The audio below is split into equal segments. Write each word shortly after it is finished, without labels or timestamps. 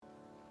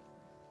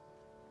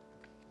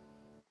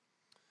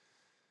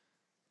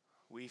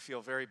We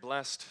feel very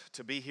blessed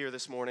to be here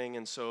this morning,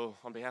 and so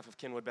on behalf of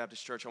Kenwood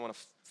Baptist Church, I want to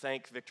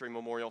thank Victory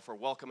Memorial for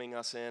welcoming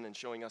us in and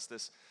showing us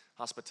this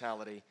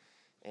hospitality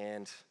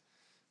and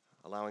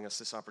allowing us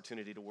this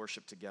opportunity to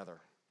worship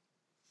together.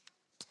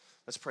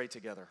 Let's pray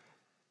together.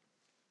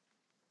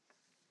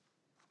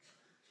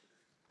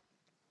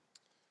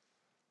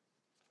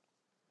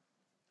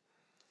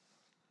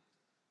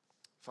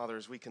 Father,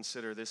 as we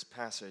consider this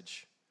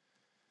passage,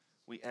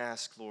 we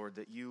ask, Lord,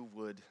 that you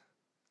would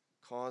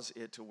cause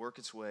it to work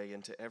its way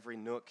into every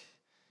nook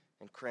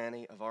and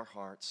cranny of our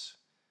hearts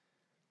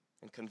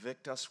and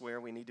convict us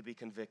where we need to be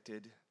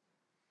convicted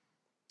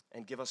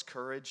and give us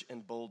courage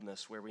and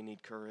boldness where we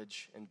need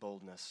courage and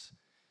boldness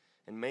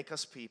and make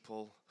us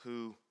people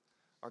who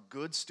are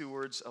good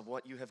stewards of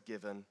what you have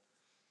given,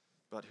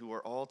 but who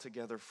are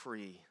altogether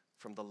free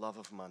from the love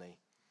of money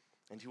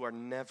and who are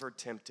never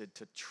tempted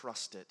to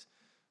trust it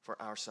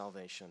for our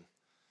salvation.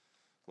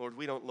 Lord,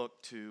 we don't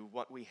look to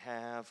what we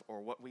have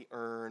or what we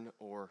earn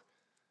or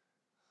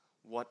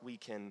what we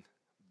can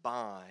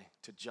buy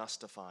to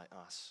justify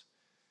us.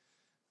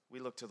 We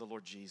look to the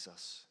Lord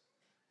Jesus.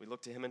 We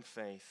look to him in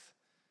faith,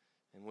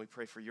 and we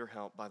pray for your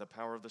help by the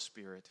power of the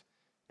Spirit.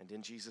 And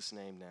in Jesus'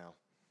 name now,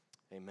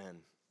 amen.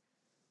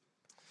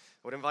 I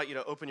would invite you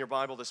to open your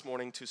Bible this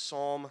morning to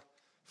Psalm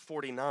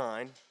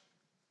 49.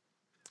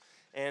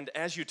 And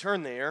as you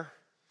turn there,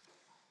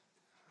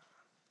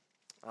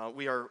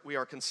 we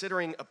are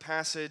considering a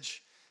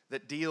passage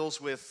that deals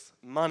with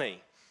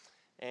money.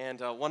 And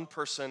one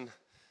person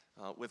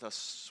with a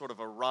sort of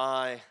a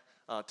wry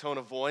tone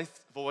of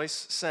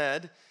voice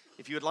said,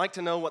 if you would like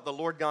to know what the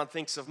Lord God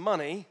thinks of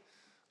money,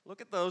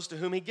 look at those to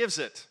whom he gives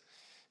it.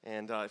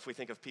 And if we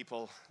think of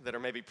people that are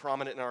maybe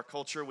prominent in our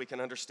culture, we can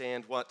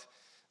understand what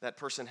that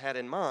person had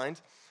in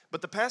mind.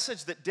 But the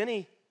passage that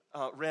Denny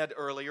read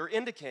earlier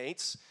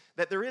indicates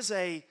that there is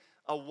a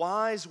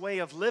wise way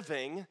of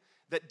living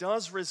that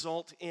does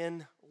result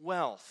in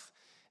wealth.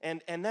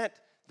 And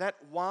that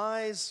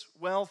wise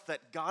wealth,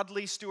 that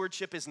godly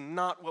stewardship is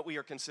not what we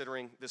are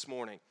considering this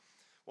morning.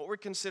 What we're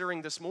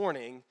considering this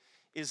morning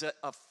is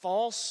a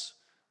false,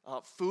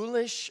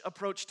 foolish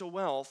approach to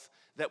wealth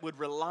that would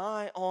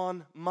rely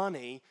on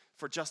money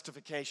for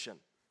justification.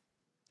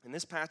 And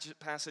this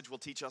passage will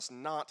teach us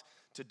not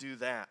to do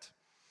that.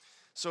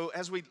 So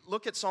as we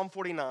look at Psalm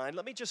 49,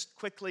 let me just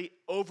quickly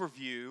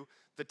overview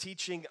the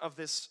teaching of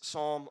this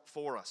psalm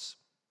for us.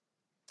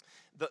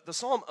 The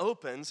psalm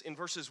opens in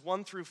verses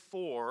 1 through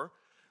 4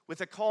 with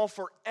a call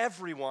for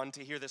everyone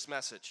to hear this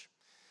message.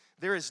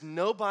 There is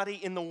nobody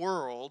in the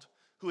world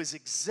who is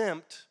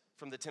exempt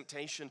from the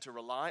temptation to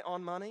rely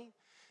on money.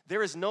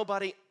 There is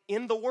nobody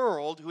in the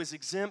world who is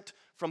exempt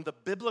from the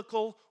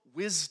biblical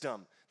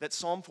wisdom that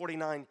Psalm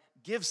 49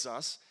 gives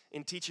us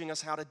in teaching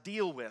us how to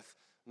deal with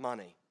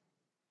money.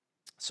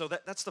 So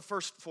that's the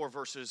first 4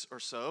 verses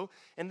or so.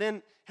 And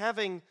then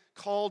having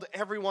called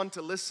everyone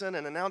to listen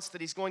and announced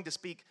that he's going to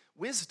speak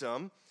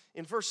wisdom,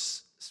 in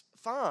verse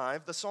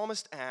 5, the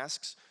psalmist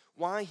asks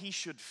why he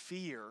should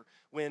fear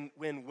when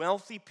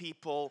wealthy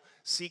people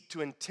seek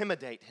to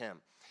intimidate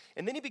him.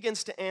 And then he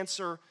begins to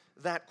answer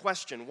that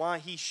question, why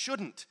he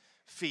shouldn't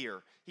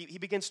fear. He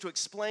begins to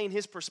explain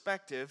his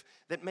perspective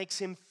that makes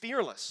him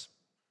fearless.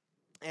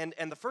 And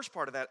the first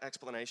part of that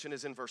explanation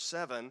is in verse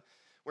 7,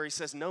 where he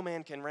says, no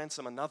man can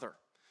ransom another.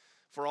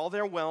 For all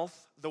their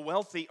wealth, the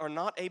wealthy are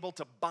not able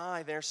to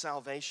buy their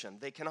salvation.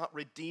 They cannot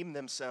redeem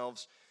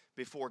themselves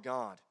before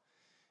God.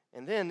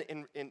 And then,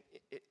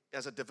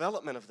 as a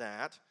development of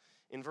that,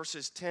 in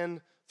verses 10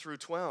 through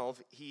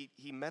 12,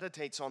 he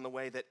meditates on the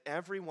way that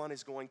everyone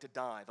is going to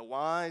die, the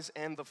wise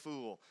and the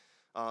fool.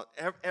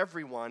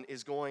 Everyone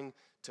is going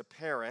to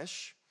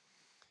perish.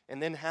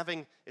 And then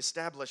having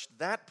established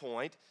that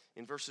point,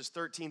 in verses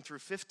 13 through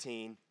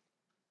 15,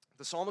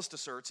 the psalmist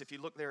asserts, if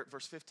you look there at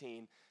verse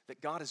 15,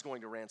 that God is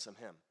going to ransom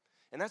him.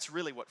 And that's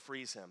really what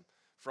frees him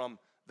from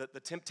the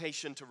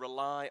temptation to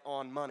rely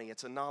on money.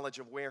 It's a knowledge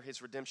of where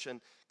his redemption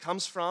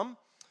comes from.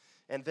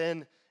 And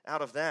then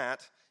out of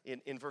that,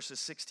 in verses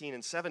 16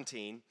 and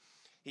 17,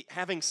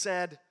 having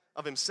said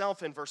of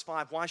himself in verse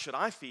 5, why should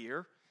I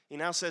fear? He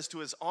now says to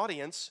his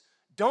audience,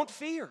 don't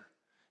fear.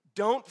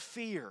 Don't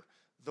fear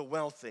the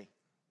wealthy.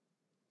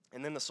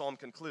 And then the psalm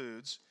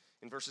concludes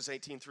in verses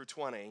 18 through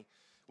 20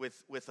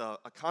 with a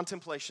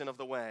contemplation of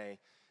the way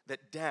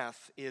that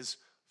death is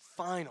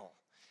final.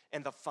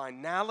 And the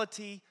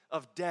finality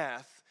of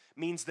death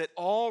means that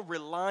all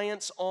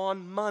reliance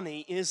on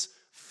money is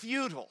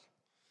futile.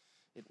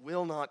 It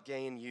will not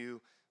gain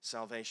you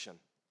salvation.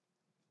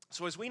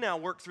 So as we now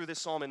work through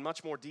this psalm in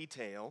much more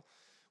detail,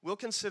 we'll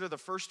consider the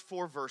first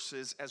 4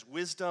 verses as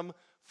wisdom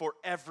for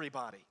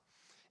everybody.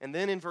 And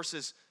then in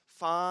verses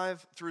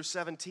 5 through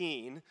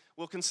 17,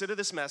 we'll consider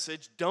this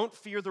message, don't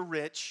fear the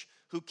rich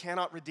who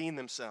cannot redeem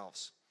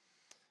themselves.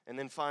 And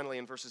then finally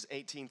in verses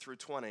 18 through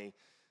 20,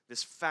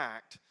 this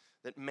fact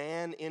that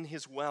man in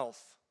his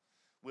wealth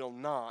will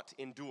not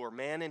endure.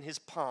 Man in his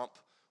pomp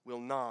will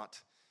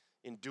not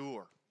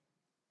endure.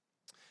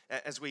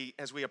 as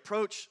we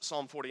approach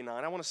Psalm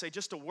 49, I want to say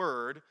just a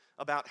word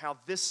about how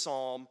this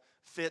psalm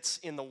fits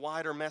in the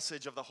wider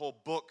message of the whole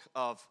book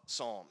of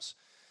Psalms.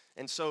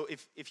 And so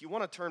if you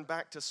want to turn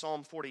back to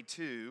Psalm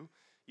 42,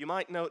 you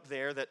might note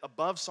there that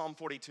above Psalm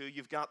 42,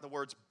 you've got the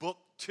words book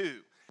 2.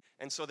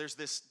 And so there's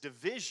this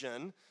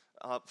division.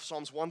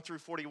 Psalms 1 through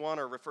 41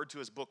 are referred to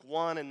as book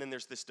 1, and then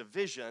there's this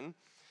division.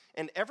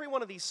 And every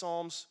one of these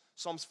Psalms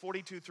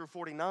 42 through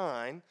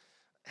 49,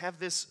 have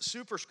this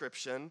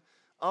superscription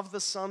of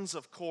the sons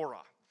of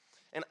Korah.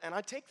 And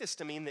I take this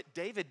to mean that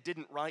David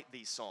didn't write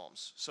these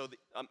Psalms. So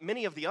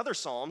many of the other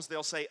Psalms,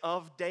 they'll say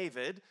of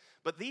David,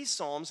 but these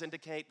Psalms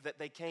indicate that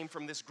they came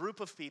from this group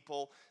of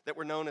people that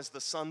were known as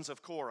the sons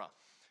of Korah.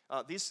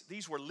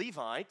 These were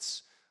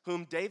Levites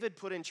whom David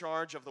put in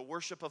charge of the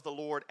worship of the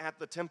Lord at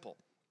the temple.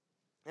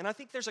 And I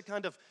think there's a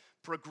kind of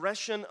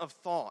progression of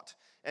thought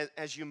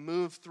as you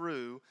move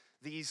through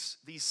these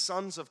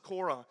sons of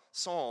Korah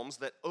Psalms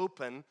that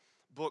open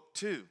book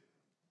 2.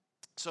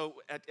 So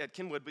at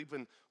Kenwood, we've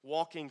been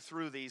walking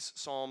through these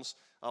Psalms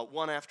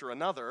one after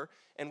another,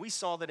 and we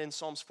saw that in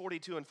Psalms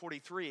 42 and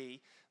 43,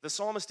 the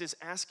psalmist is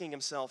asking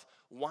himself,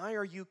 why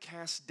are you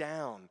cast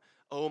down,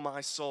 O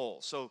my soul?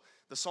 So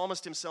the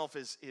psalmist himself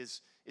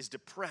is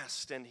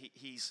depressed, and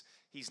he's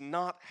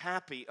not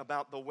happy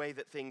about the way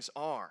that things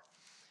are.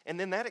 And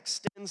then that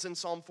extends in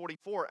Psalm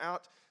 44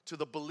 out to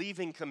the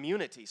believing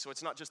community. So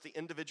it's not just the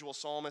individual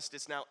psalmist,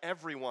 it's now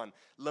everyone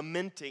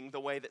lamenting the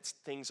way that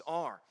things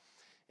are.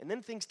 And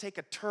then things take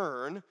a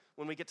turn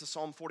when we get to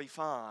Psalm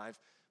 45,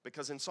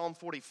 because in Psalm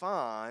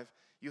 45,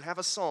 you have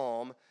a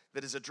psalm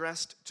that is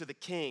addressed to the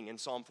king in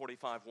Psalm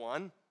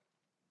 45:1.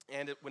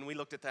 And when we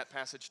looked at that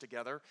passage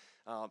together,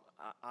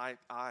 I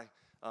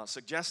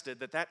suggested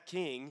that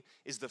king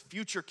is the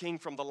future king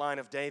from the line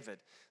of David.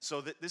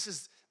 So that this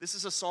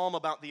is a psalm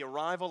about the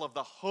arrival of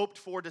the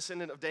hoped-for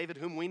descendant of David,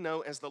 whom we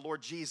know as the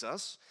Lord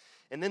Jesus.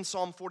 And then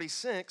Psalm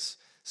 46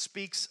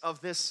 speaks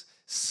of this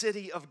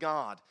city of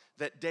God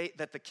that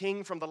the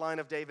king from the line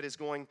of David is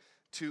going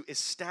to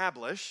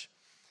establish.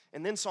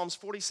 And then Psalms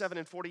 47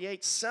 and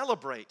 48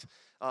 celebrate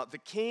the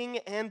king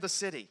and the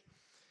city.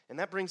 And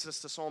that brings us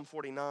to Psalm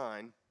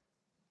 49,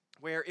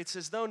 where it's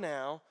as though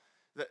now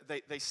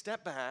they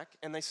step back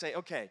and they say,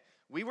 okay,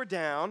 we were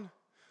down,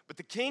 but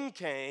the king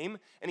came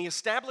and he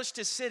established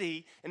his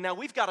city, and now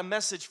we've got a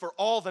message for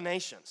all the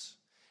nations.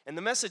 And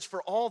the message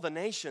for all the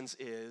nations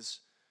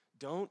is,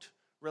 don't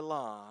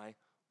rely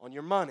on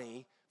your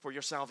money for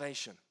your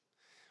salvation.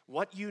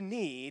 What you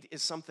need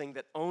is something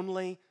that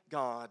only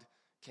God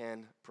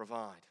can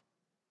provide.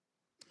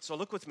 So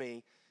look with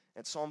me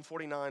at Psalm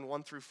 49,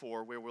 1 through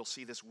 4, where we'll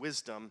see this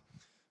wisdom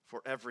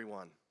for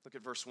everyone. Look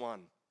at verse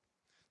 1.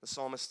 The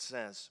psalmist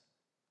says,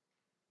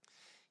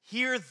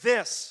 hear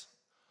this,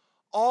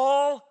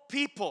 all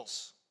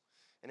peoples.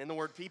 And in the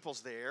word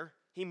peoples there,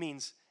 he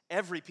means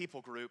every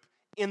people group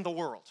in the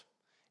world.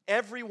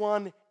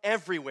 Everyone,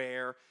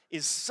 everywhere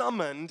is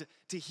summoned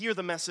to hear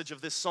the message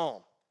of this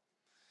psalm.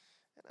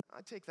 And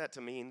I take that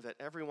to mean that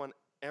everyone,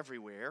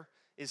 everywhere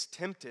is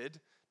tempted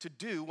to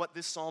do what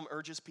this psalm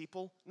urges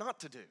people not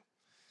to do.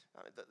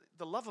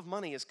 The love of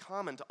money is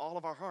common to all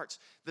of our hearts.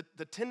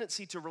 The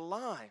tendency to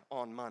rely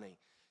on money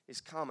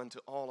is common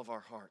to all of our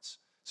hearts.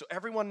 So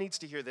everyone needs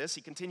to hear this.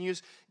 He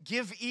continues,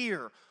 give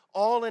ear,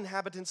 all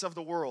inhabitants of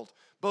the world,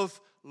 both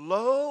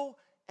low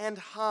and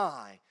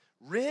high,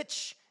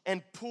 rich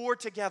and poor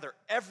together.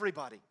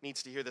 Everybody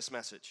needs to hear this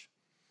message.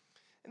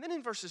 And then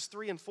in verses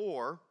 3 and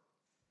 4,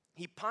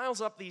 he piles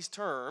up these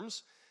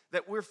terms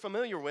that we're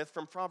familiar with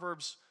from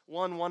Proverbs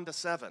 1 to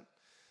 7.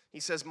 He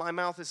says, my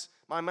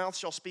mouth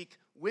shall speak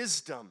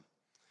wisdom.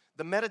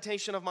 The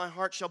meditation of my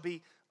heart shall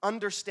be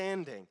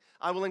understanding.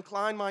 I will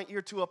incline my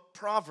ear to a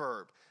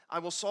proverb. I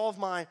will solve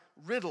my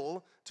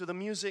riddle to the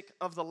music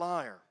of the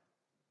lyre.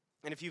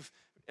 And if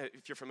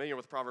you're familiar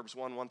with Proverbs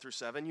 1 through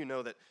 7, you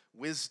know that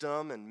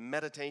wisdom and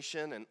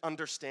meditation and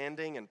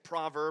understanding and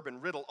proverb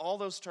and riddle, all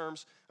those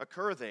terms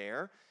occur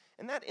there.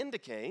 And that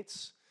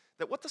indicates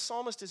that what the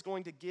psalmist is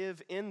going to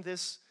give in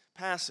this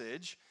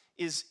passage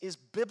is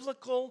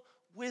biblical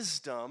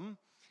wisdom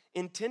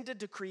intended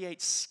to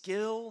create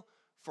skill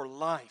for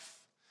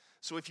life.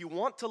 So if you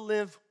want to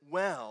live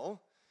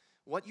well,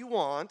 what you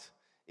want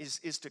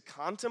is to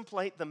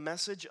contemplate the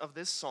message of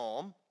this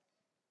psalm,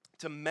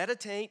 to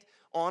meditate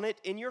on it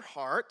in your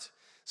heart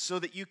so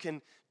that you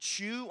can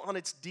chew on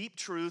its deep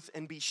truth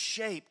and be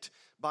shaped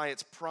by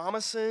its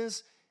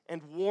promises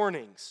and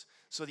warnings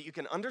so that you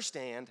can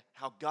understand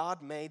how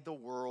God made the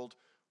world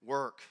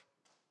work.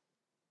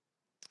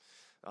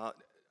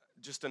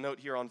 Just a note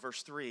here on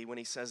verse 3, when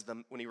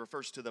he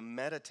refers to the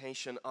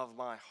meditation of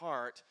my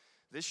heart,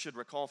 this should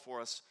recall for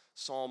us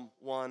Psalm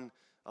 1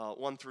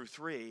 through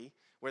 3,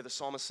 where the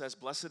psalmist says,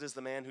 blessed is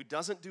the man who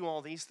doesn't do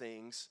all these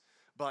things,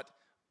 but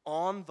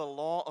on the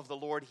law of the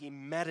Lord he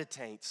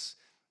meditates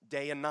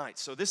day and night.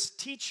 So this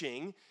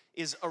teaching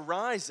is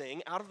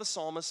arising out of the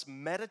psalmist's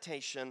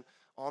meditation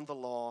on the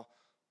law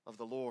of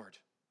the Lord.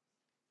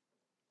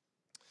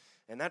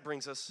 And that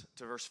brings us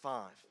to verse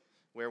 5,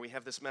 where we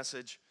have this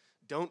message,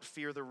 don't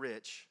fear the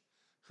rich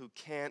who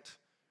can't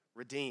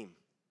redeem.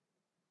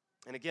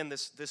 And again,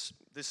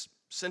 this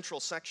central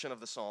section of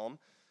the psalm,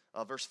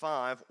 verse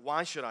 5,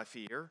 why should I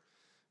fear?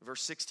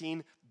 Verse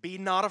 16, be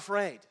not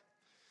afraid.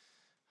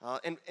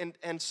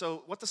 And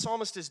so what the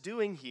psalmist is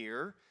doing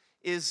here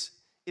is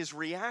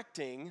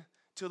reacting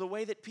to the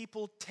way that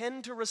people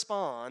tend to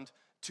respond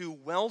to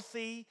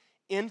wealthy,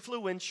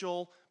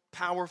 influential,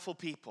 powerful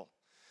people.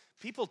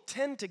 People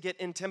tend to get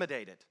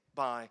intimidated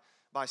by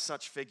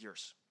such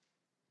figures.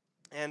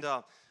 And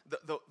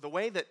the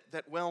way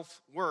that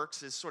wealth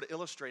works is sort of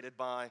illustrated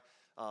by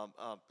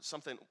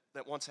something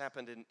that once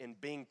happened in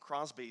Bing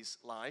Crosby's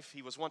life.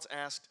 He was once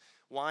asked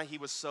why he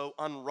was so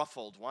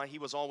unruffled, why he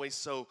was always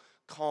so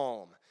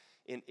calm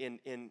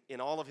in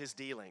all of his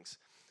dealings.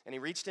 And he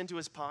reached into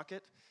his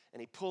pocket and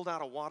he pulled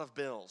out a wad of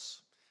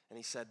bills and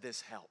he said,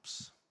 "This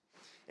helps."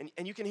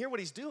 And you can hear what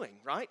he's doing,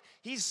 right?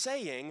 He's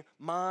saying,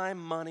 my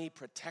money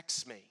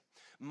protects me.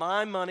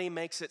 My money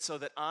makes it so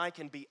that I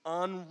can be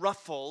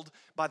unruffled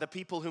by the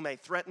people who may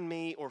threaten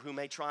me or who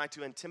may try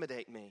to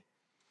intimidate me.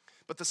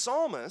 But the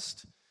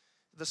psalmist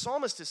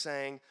is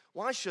saying,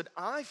 why should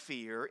I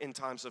fear in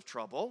times of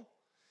trouble?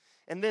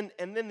 And then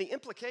the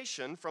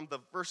implication from the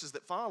verses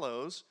that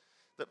follow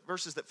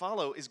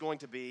is going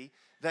to be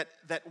that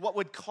what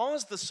would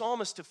cause the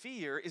psalmist to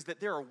fear is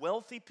that there are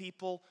wealthy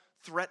people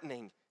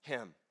threatening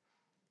him.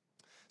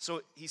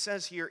 So he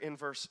says here in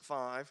verse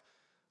 5,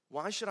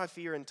 why should I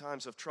fear in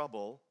times of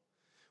trouble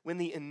when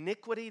the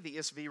iniquity, the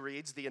ESV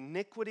reads, the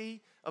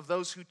iniquity of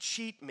those who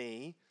cheat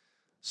me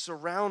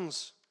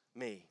surrounds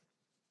me.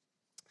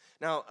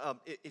 Now,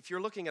 if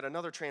you're looking at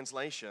another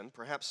translation,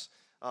 perhaps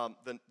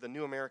the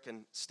New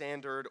American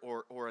Standard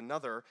or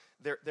another,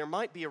 there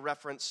might be a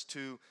reference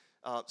to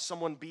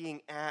someone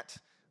being at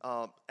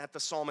the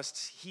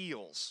psalmist's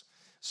heels.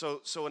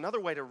 So another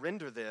way to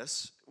render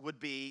this would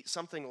be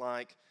something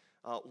like,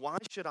 why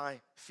should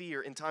I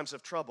fear in times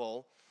of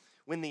trouble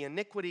when the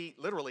iniquity,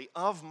 literally,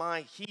 of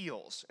my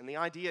heels? And the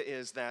idea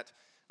is that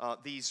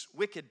these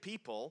wicked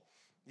people,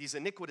 these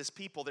iniquitous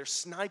people, they're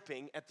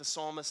sniping at the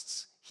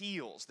psalmist's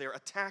heels. They're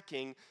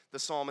attacking the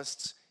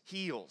psalmist's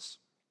heels.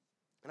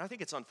 And I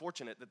think it's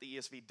unfortunate that the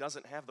ESV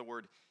doesn't have the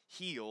word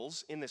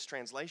heels in this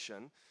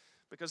translation,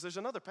 because there's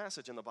another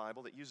passage in the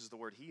Bible that uses the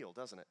word heel,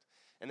 doesn't it?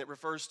 And it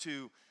refers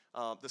to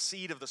the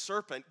seed of the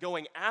serpent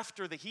going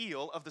after the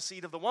heel of the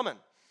seed of the woman.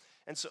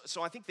 And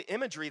so I think the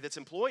imagery that's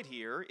employed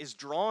here is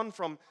drawn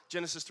from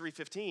Genesis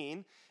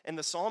 3:15, and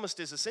the psalmist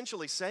is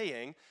essentially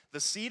saying, the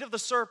seed of the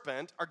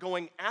serpent are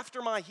going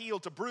after my heel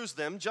to bruise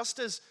them, just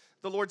as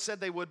the Lord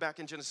said they would back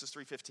in Genesis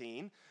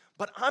 3:15,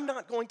 but I'm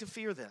not going to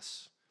fear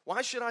this.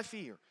 Why should I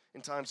fear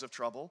in times of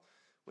trouble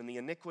when the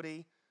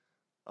iniquity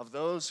of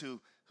those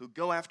who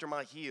go after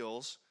my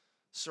heels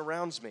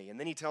surrounds me? And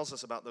then he tells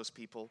us about those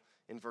people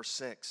in verse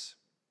 6.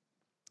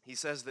 He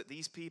says that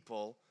these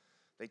people,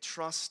 they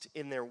trust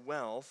in their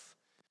wealth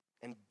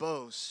and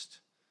boast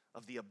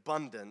of the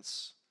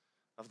abundance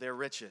of their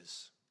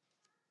riches.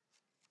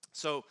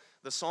 So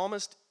the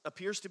psalmist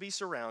appears to be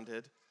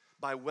surrounded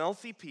by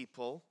wealthy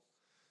people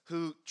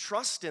who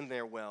trust in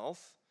their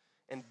wealth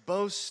and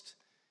boast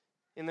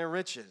in their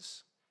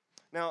riches.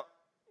 Now,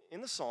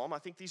 in the psalm, I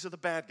think these are the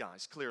bad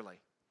guys, clearly.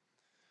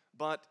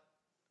 But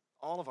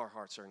all of our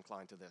hearts are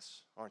inclined to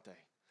this, aren't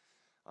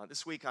they?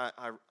 This week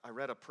I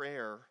read a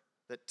prayer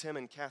that Tim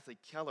and Kathy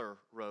Keller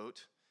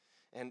wrote,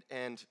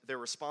 and they're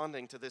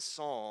responding to this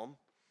psalm,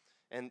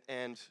 and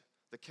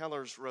the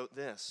Kellers wrote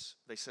this.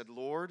 They said,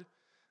 Lord,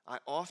 I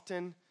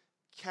often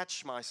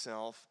catch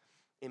myself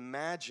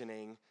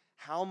imagining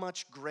how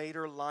much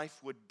greater life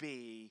would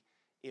be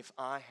if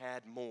I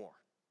had more.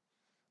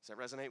 Does that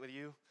resonate with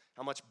you?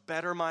 How much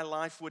better my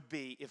life would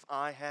be if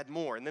I had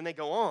more. And then they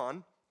go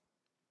on,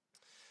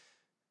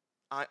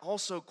 I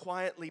also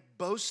quietly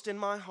boast in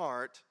my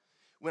heart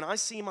when I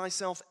see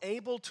myself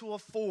able to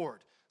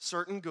afford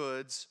certain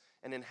goods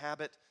and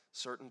inhabit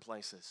certain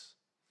places.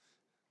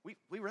 We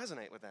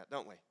resonate with that,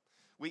 don't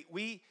we?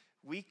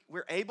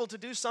 We're able to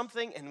do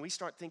something and we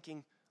start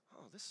thinking,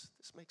 oh, this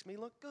makes me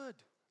look good.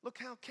 Look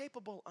how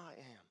capable I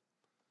am.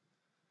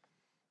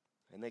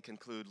 And they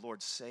conclude,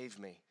 Lord, save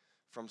me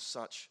from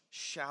such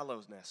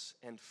shallowness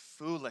and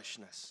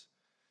foolishness.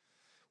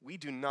 We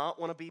do not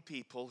want to be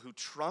people who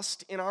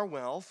trust in our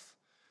wealth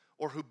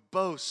or who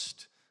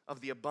boast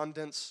of the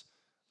abundance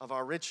of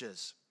our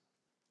riches.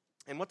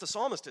 And what the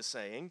psalmist is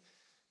saying,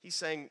 he's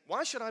saying,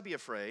 why should I be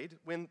afraid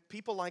when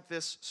people like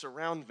this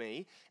surround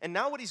me? And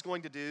now what he's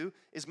going to do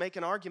is make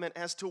an argument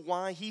as to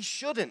why he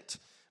shouldn't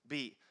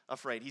be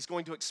afraid. He's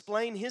going to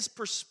explain his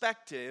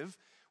perspective,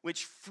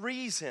 which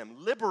frees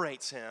him,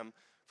 liberates him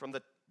from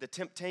the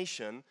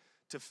temptation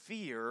to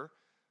fear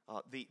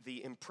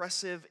the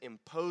impressive,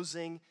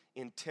 imposing,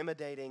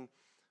 intimidating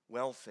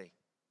wealthy.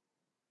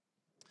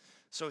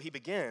 So he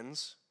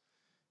begins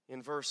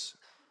in verse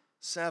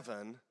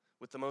 7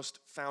 with the most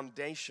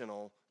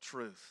foundational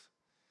truth.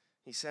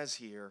 He says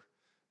here,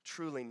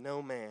 truly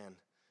no man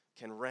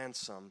can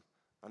ransom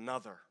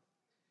another.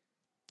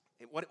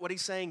 What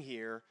he's saying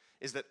here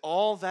is that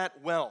all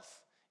that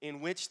wealth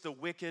in which the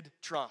wicked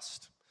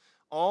trust,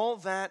 all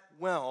that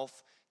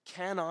wealth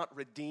cannot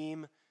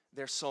redeem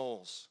their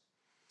souls.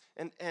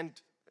 And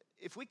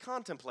if we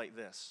contemplate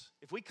this,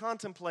 if we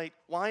contemplate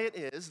why it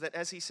is that,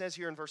 as he says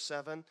here in verse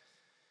 7,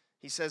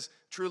 he says,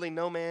 truly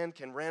no man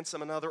can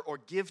ransom another or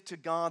give to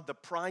God the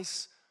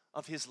price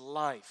of his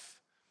life.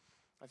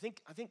 I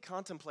think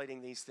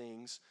contemplating these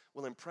things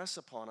will impress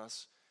upon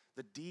us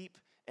the deep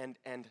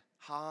and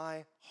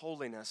high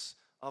holiness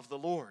of the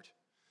Lord.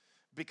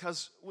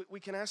 Because we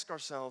can ask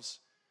ourselves,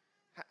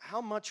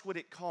 how much would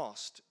it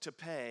cost to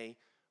pay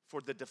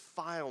for the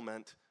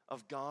defilement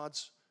of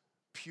God's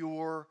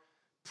pure,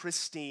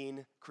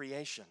 pristine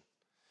creation?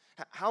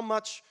 How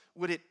much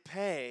would it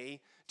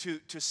pay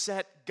to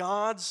set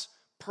God's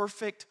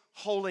perfect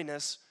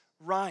holiness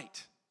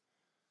right?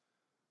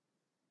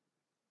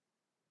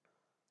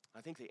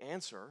 I think the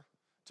answer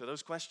to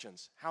those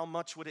questions, how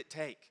much would it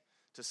take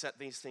to set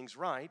these things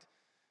right,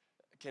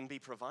 can be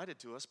provided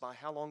to us by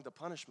how long the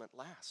punishment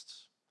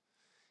lasts.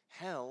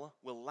 Hell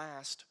will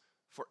last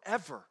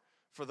forever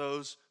for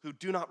those who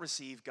do not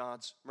receive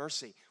God's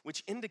mercy,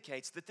 which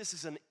indicates that this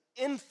is an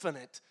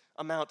infinite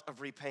amount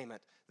of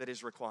repayment that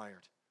is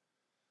required.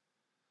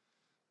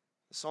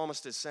 The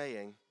psalmist is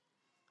saying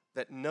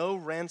that no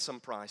ransom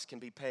price can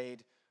be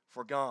paid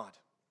for God.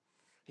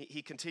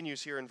 He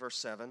continues here in verse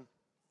 7.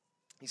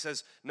 He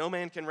says, no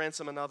man can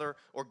ransom another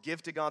or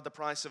give to God the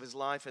price of his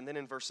life. And then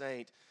in verse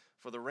 8,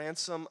 for the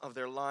ransom of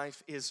their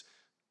life is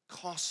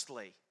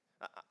costly.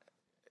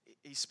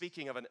 He's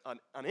speaking of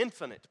an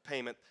infinite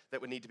payment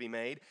that would need to be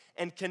made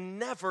and can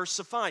never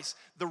suffice.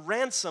 The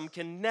ransom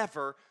can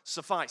never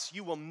suffice.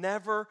 You will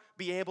never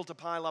be able to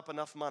pile up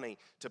enough money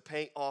to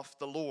pay off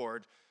the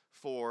Lord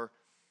for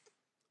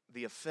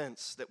the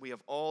offense that we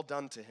have all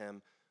done to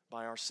him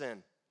by our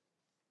sin.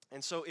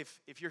 And so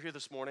if you're here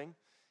this morning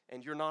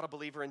and you're not a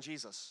believer in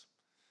Jesus,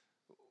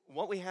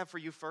 what we have for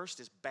you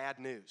first is bad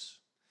news.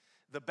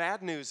 The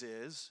bad news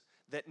is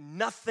that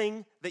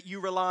nothing that you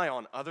rely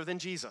on other than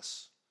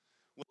Jesus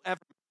will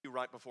ever make you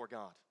right before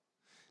God.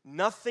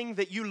 Nothing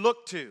that you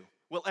look to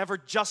will ever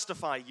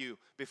justify you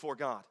before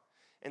God.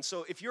 And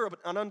so if you're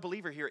an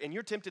unbeliever here and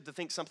you're tempted to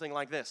think something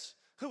like this,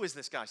 who is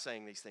this guy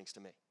saying these things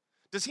to me?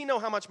 Does he know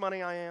how much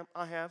money I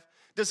have?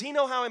 Does he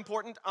know how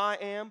important I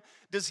am?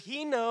 Does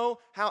he know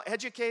how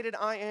educated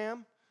I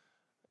am?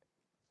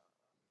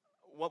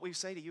 What we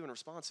say to you in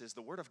response is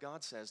the Word of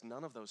God says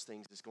none of those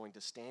things is going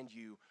to stand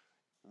you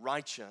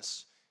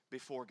righteous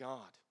before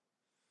God.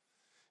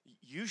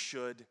 You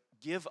should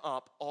give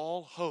up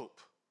all hope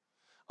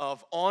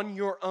of on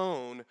your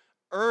own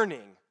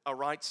earning a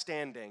right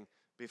standing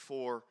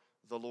before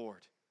the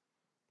Lord.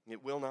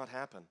 It will not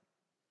happen.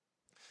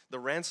 The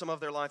ransom of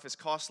their life is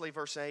costly,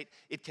 verse 8.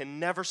 It can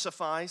never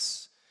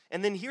suffice.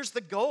 And then here's the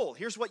goal.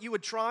 Here's what you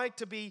would try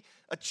to be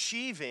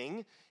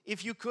achieving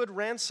if you could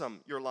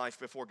ransom your life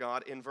before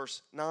God in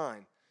verse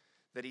 9.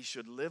 That he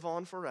should live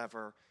on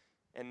forever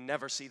and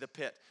never see the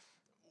pit.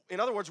 In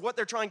other words, what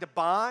they're trying to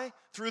buy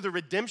through the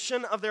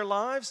redemption of their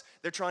lives,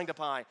 they're trying to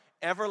buy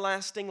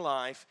everlasting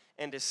life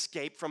and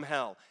escape from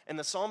hell. And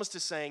the psalmist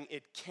is saying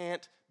it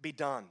can't be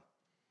done.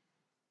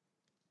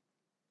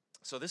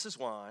 So this is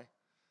why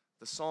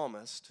the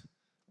psalmist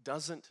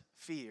doesn't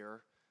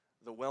fear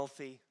the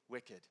wealthy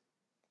wicked.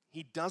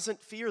 He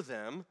doesn't fear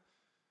them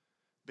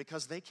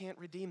because they can't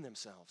redeem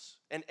themselves.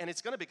 And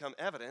it's going to become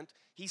evident.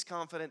 He's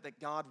confident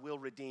that God will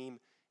redeem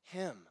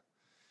him.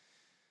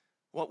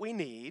 What we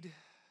need,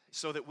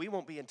 so that we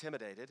won't be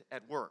intimidated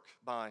at work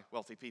by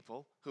wealthy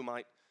people who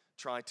might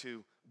try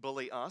to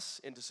bully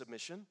us into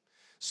submission,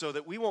 so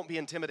that we won't be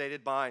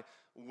intimidated by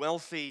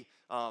wealthy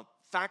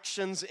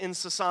factions in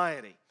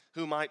society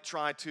who might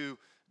try to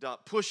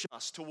push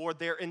us toward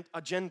their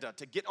agenda,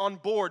 to get on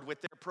board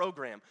with their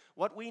program.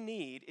 What we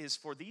need is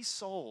for these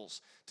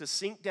souls to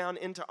sink down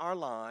into our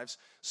lives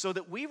so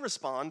that we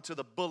respond to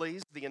the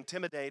bullies, the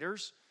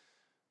intimidators,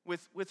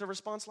 with a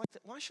response like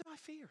that. Why should I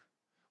fear?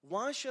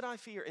 Why should I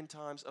fear in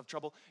times of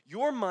trouble?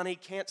 Your money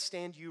can't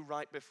stand you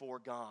right before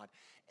God.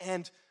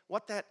 And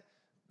what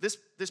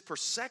this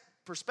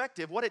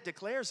perspective, what it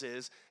declares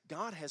is,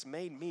 God has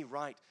made me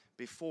right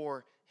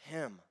before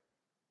him.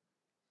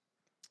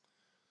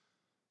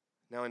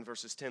 Now in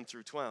verses 10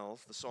 through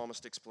 12, the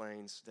psalmist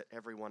explains that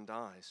everyone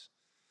dies.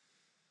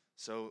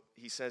 So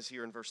he says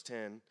here in verse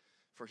 10,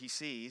 for he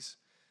sees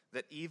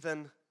that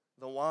even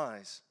the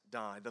wise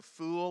die. The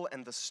fool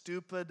and the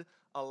stupid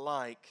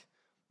alike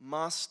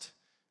must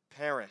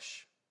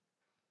perish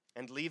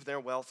and leave their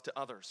wealth to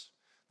others.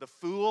 The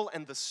fool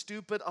and the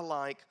stupid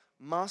alike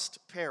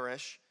must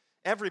perish.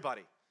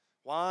 Everybody,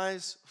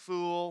 wise,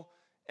 fool,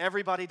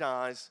 everybody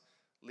dies,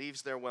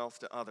 leaves their wealth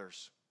to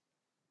others.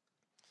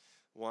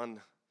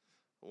 One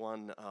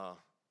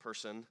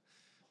person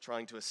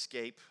trying to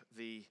escape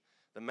the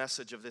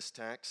message of this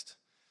text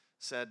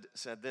said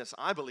this: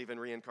 I believe in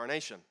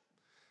reincarnation,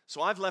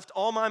 so I've left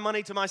all my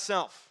money to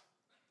myself.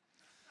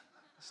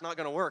 It's not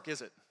going to work,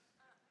 is it?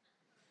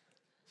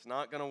 It's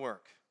not going to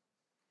work.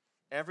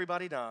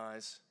 Everybody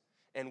dies,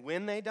 and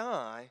when they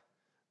die,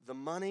 the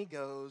money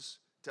goes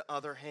to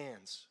other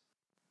hands.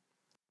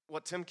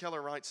 What Tim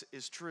Keller writes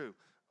is true.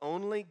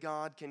 Only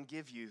God can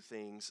give you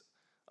things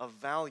of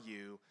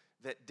value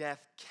that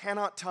death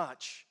cannot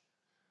touch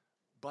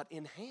but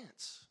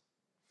enhance.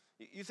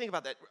 You think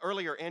about that.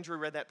 Earlier, Andrew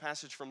read that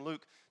passage from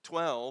Luke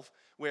 12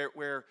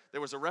 where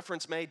there was a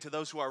reference made to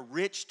those who are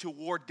rich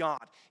toward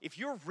God. If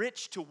you're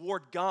rich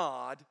toward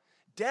God,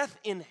 death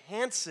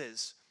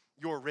enhances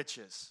your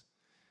riches.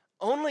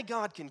 Only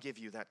God can give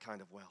you that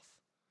kind of wealth.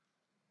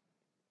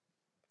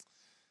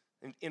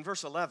 In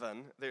verse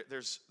 11,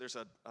 there's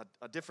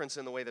a difference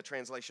in the way the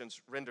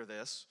translations render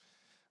this.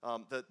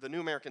 The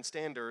New American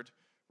Standard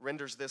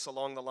renders this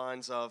along the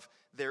lines of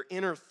their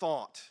inner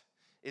thought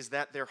is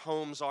that their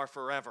homes are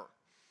forever.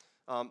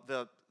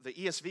 The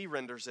ESV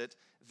renders it,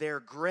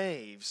 their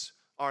graves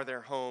are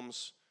their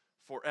homes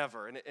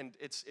forever. And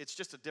it's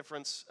just a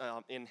difference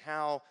in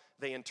how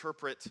they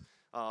interpret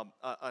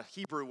a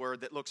Hebrew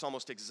word that looks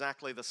almost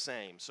exactly the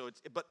same.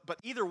 But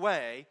either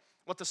way,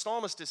 what the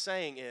psalmist is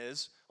saying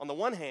is, on the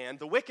one hand,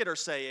 the wicked are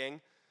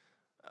saying,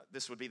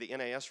 this would be the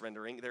NAS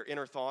rendering, their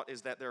inner thought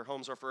is that their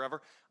homes are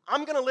forever.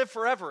 I'm going to live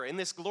forever in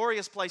this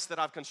glorious place that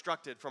I've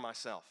constructed for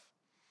myself.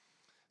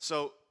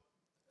 So,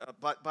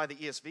 by the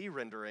ESV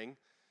rendering,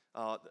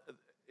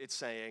 it's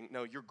saying,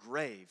 no, your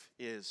grave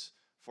is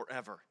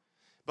forever.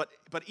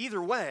 But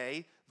either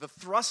way, the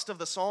thrust of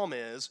the psalm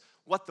is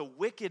what the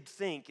wicked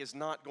think is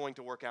not going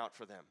to work out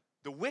for them.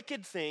 The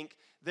wicked think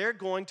they're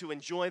going to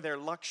enjoy their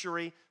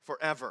luxury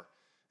forever.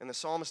 And the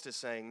psalmist is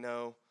saying,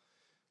 no,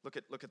 look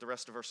at the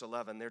rest of verse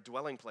 11. Their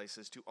dwelling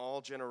places to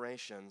all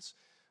generations,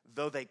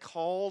 though they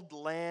called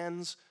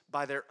lands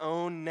by their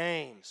own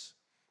names,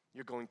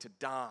 you're going to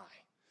die.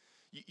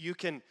 You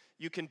can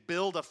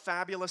build a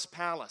fabulous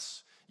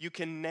palace. You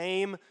can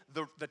name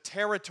the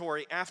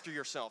territory after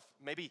yourself,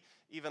 maybe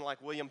even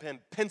like William Penn,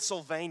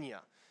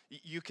 Pennsylvania.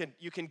 You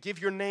can give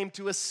your name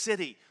to a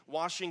city,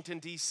 Washington,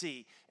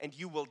 D.C., and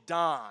you will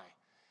die,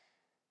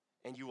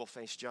 and you will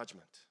face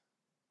judgment.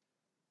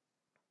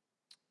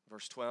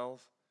 Verse 12,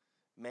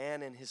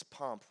 man in his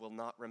pomp will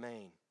not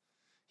remain.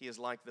 He is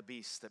like the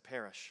beasts that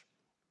perish.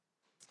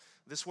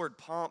 This word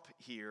pomp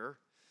here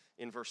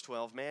in verse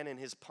 12, man in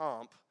his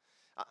pomp,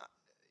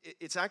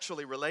 it's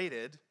actually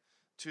related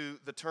to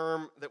the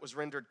term that was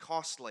rendered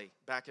costly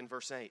back in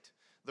verse 8.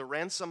 The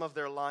ransom of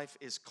their life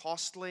is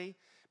costly.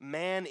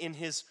 Man in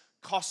his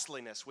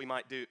costliness, we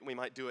might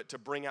do it to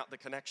bring out the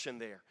connection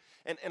there.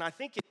 And I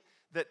think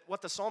that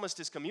what the psalmist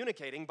is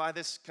communicating by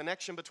this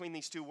connection between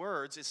these two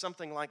words is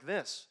something like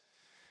this.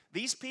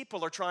 These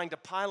people are trying to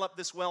pile up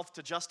this wealth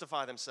to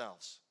justify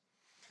themselves.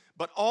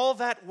 But all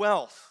that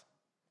wealth,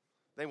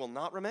 they will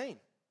not remain.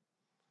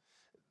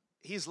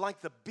 He's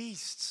like the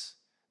beasts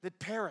that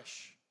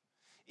perish.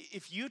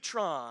 If you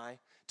try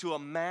to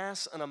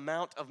amass an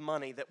amount of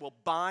money that will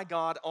buy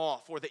God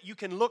off, or that you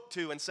can look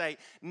to and say,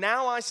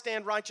 now I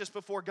stand righteous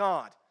before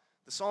God,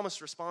 the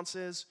psalmist's response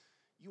is,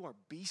 you are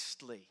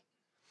beastly.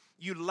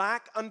 You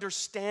lack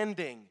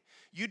understanding.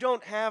 You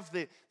don't have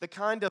the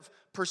kind of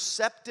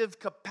perceptive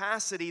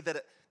capacity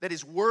that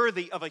is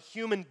worthy of a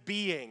human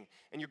being,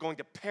 and you're going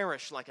to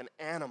perish like an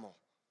animal.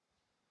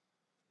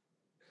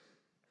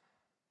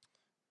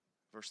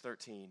 Verse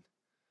 13,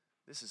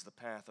 this is the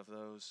path of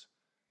those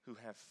who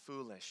have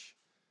foolish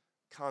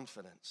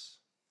confidence.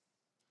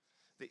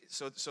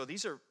 So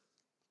these are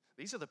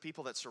the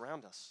people that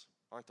surround us,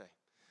 aren't they?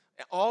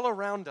 All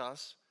around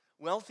us,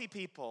 wealthy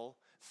people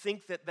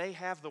think that they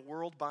have the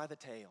world by the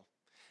tail.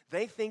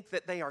 They think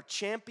that they are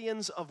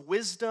champions of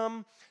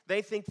wisdom.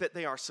 They think that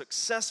they are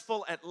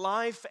successful at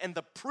life, and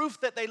the proof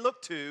that they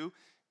look to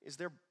is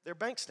their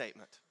bank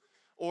statement,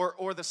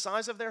 or the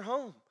size of their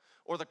home,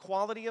 or the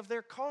quality of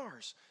their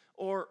cars,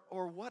 or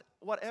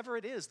whatever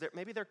it is.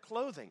 Maybe their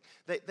clothing.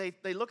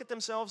 They look at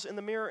themselves in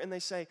the mirror and they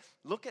say,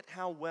 look at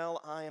how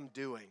well I am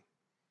doing.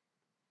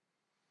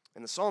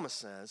 And the psalmist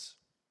says,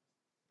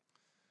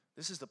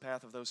 this is the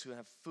path of those who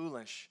have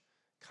foolish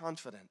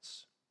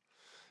confidence.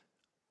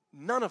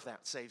 None of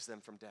that saves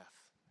them from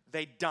death.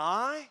 They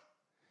die,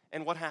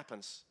 and what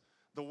happens?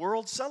 The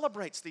world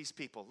celebrates these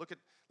people. Look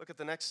at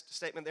the next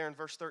statement there in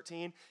verse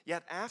 13.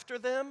 Yet after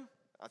them,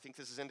 I think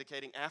this is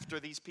indicating after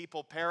these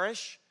people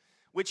perish,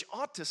 which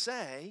ought to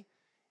say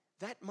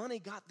that money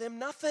got them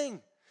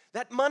nothing.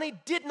 That money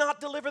did not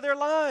deliver their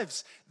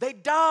lives. They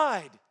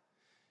died.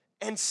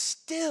 And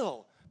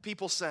still,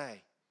 people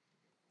say,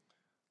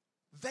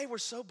 they were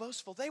so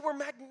boastful. They were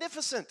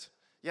magnificent.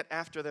 Yet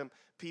after them,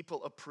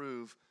 people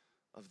approve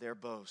of their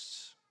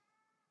boasts.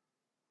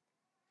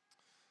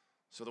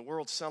 So the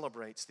world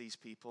celebrates these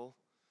people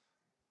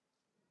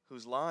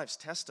whose lives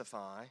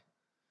testify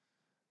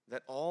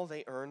that all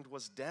they earned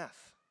was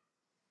death.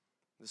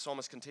 The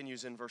psalmist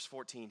continues in verse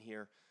 14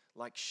 here,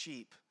 like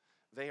sheep,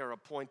 they are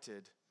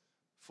appointed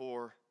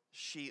for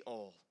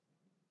Sheol.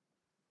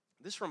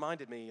 This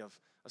reminded me of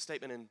a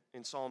statement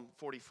in Psalm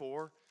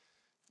 44.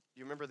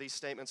 You remember these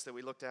statements that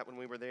we looked at when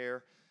we were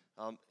there?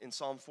 In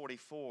Psalm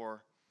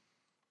 44,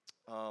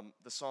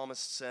 the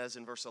psalmist says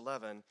in verse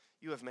 11,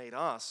 you have made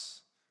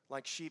us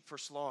like sheep for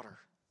slaughter.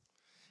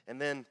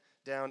 And then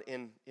down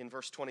in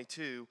verse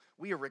 22,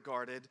 we are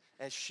regarded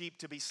as sheep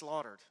to be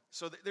slaughtered.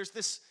 So there's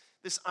this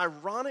this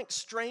ironic,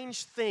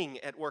 strange thing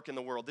at work in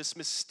the world, this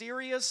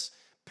mysterious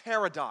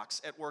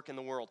paradox at work in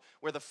the world,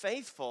 where the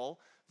faithful,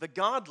 the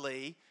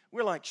godly,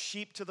 we're like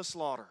sheep to the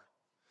slaughter.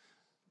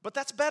 But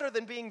that's better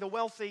than being the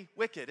wealthy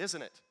wicked,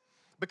 isn't it?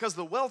 Because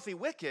the wealthy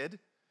wicked,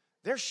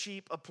 they're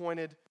sheep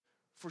appointed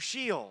for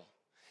Sheol.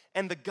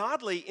 And the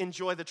godly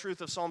enjoy the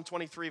truth of Psalm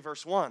 23,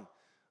 verse 1.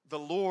 The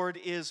Lord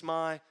is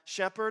my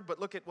shepherd. But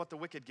look at what the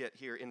wicked get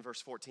here in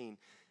verse 14.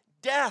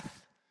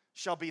 Death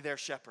shall be their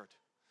shepherd.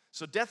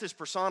 So death is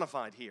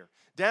personified here.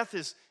 Death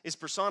is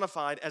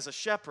personified as a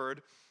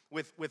shepherd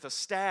with a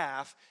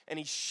staff, and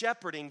he's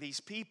shepherding these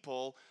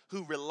people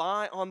who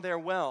rely on their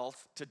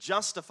wealth to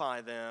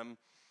justify them.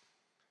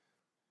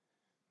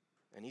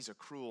 And he's a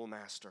cruel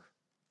master.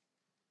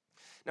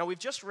 Now, we've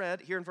just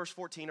read here in verse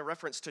 14 a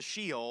reference to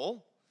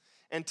Sheol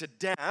and to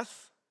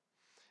death.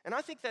 And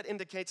I think that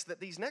indicates that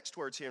these next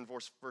words here in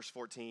verse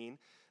 14,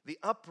 the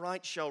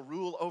upright shall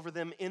rule over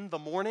them in the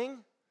morning.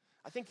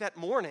 I think that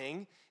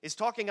morning is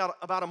talking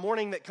about a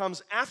morning that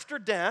comes after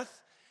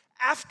death,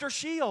 after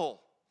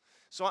Sheol.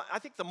 So I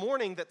think the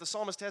morning that the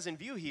psalmist has in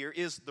view here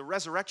is the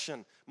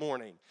resurrection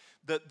morning,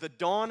 the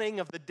dawning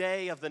of the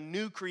day of the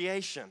new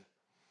creation.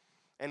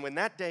 And when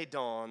that day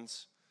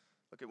dawns,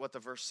 look at what the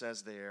verse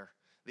says there.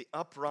 The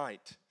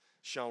upright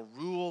shall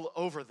rule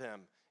over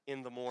them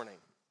in the morning.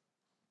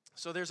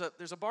 So there's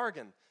a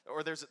bargain,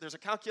 or there's a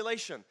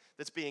calculation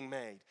that's being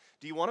made.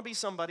 Do you want to be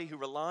somebody who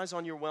relies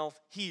on your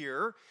wealth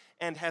here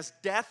and has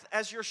death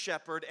as your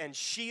shepherd and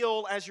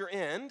Sheol as your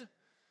end?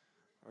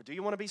 Or do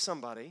you want to be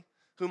somebody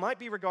who might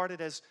be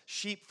regarded as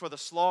sheep for the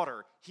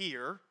slaughter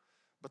here,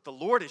 but the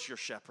Lord is your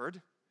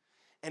shepherd,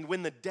 and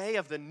when the day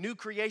of the new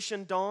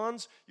creation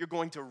dawns, you're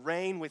going to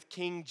reign with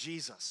King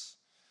Jesus?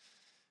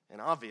 And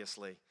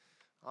obviously,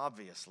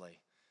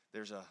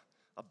 there's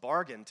a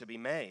bargain to be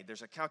made.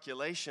 There's a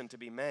calculation to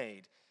be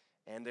made,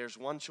 and there's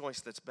one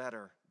choice that's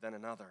better than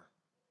another.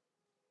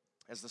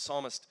 As the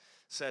psalmist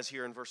says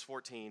here in verse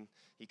 14,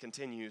 he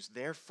continues,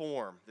 their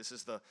form, this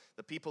is the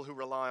people who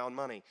rely on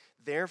money,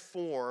 their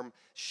form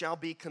shall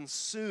be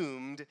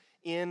consumed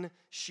in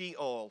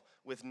Sheol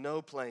with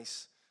no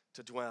place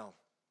to dwell.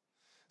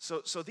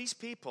 So these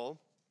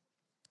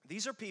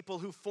are people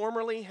who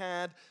formerly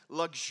had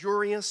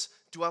luxurious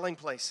dwelling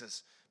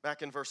places,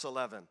 back in verse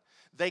 11.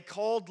 They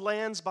called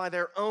lands by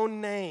their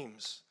own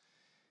names,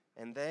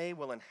 and they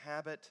will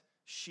inhabit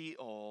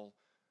Sheol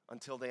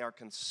until they are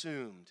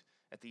consumed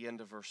at the end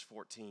of verse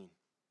 14.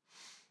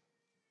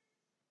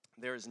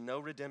 There is no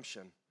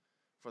redemption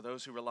for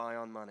those who rely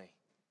on money.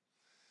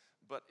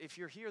 But if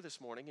you're here this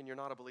morning and you're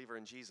not a believer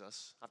in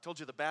Jesus, I've told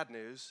you the bad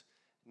news.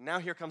 Now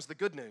here comes the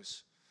good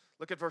news.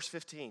 Look at verse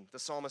 15. The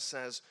psalmist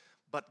says,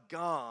 but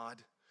God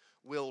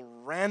will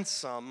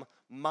ransom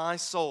my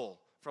soul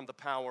from the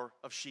power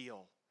of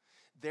Sheol.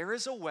 There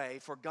is a way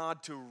for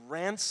God to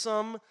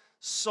ransom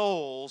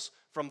souls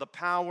from the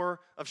power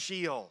of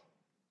Sheol.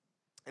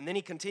 And then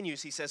he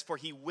continues, he says, for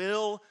he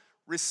will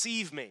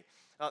receive me.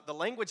 The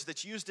language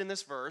that's used in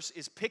this verse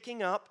is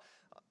picking up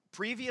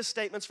previous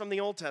statements from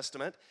the Old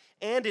Testament,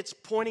 and it's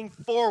pointing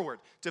forward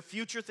to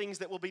future things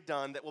that will be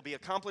done, that will be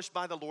accomplished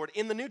by the Lord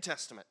in the New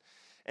Testament.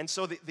 And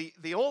so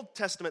the Old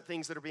Testament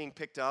things that are being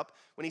picked up,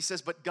 when he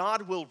says, but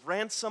God will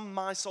ransom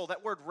my soul,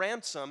 that word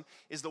ransom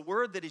is the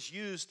word that is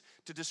used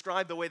to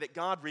describe the way that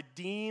God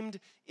redeemed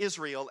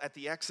Israel at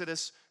the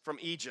Exodus from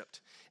Egypt.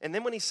 And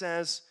then when he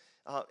says,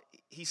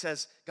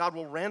 God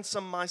will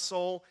ransom my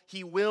soul,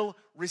 he will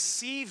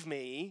receive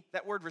me.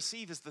 That word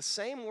receive is the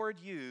same word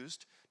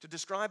used to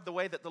describe the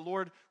way that the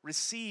Lord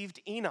received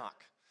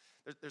Enoch.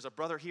 There's a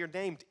brother here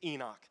named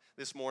Enoch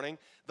this morning.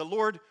 The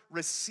Lord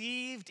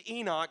received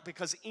Enoch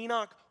because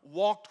Enoch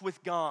walked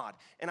with God.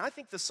 And I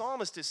think the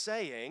psalmist is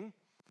saying,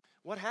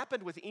 what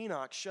happened with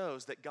Enoch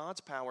shows that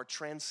God's power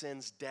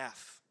transcends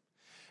death.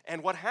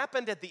 And what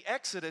happened at the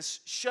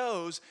Exodus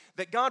shows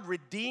that God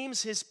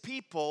redeems his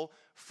people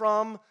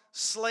from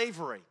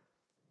slavery.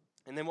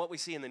 And then what we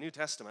see in the New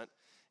Testament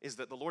is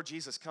that the Lord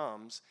Jesus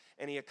comes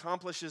and he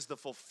accomplishes the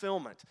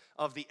fulfillment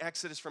of the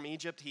Exodus from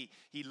Egypt.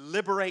 He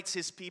liberates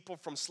his people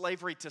from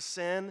slavery to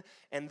sin,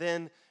 and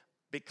then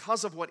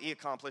because of what he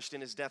accomplished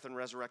in his death and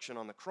resurrection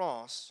on the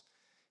cross,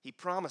 he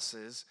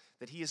promises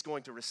that he is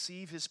going to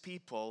receive his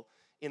people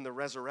in the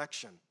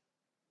resurrection.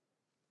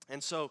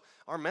 And so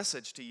our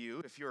message to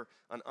you, if you're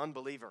an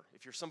unbeliever,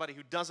 if you're somebody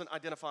who doesn't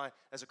identify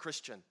as a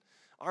Christian,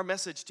 our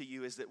message to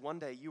you is that one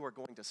day you are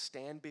going to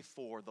stand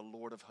before the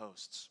Lord of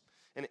hosts.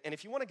 And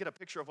if you want to get a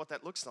picture of what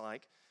that looks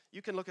like,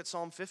 you can look at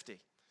Psalm 50.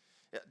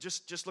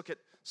 Just look at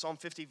Psalm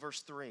 50,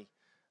 verse 3.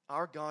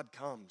 Our God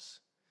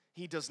comes.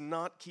 He does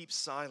not keep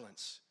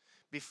silence.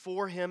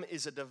 Before him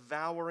is a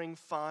devouring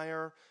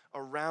fire,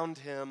 around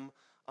him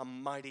a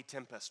mighty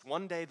tempest.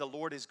 One day the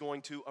Lord is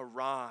going to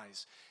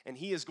arise, and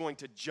he is going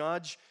to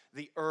judge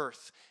the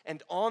earth.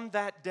 And on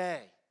that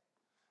day,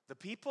 the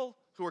people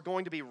who are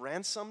going to be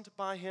ransomed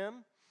by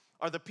him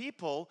are the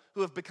people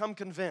who have become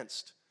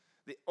convinced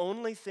the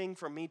only thing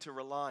for me to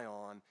rely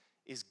on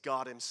is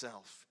God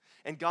himself.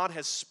 And God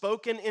has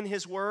spoken in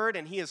his word,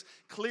 and he has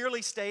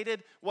clearly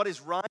stated what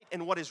is right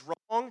and what is wrong.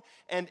 wrong,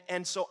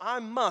 and so I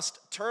must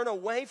turn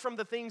away from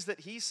the things that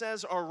he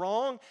says are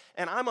wrong,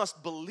 and I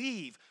must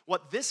believe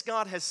what this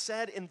God has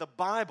said in the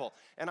Bible,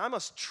 and I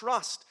must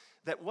trust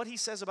that what he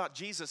says about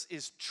Jesus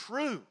is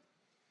true.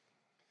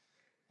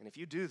 And if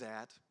you do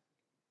that,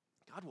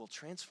 God will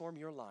transform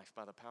your life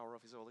by the power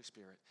of his Holy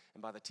Spirit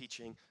and by the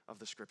teaching of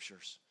the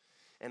Scriptures.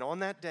 And on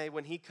that day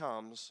when he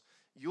comes,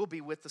 you'll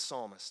be with the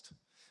psalmist.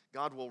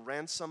 God will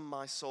ransom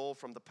my soul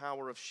from the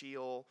power of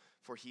Sheol,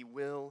 for he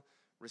will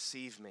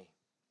receive me.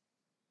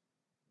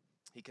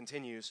 He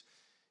continues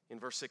in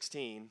verse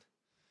 16,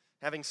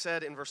 having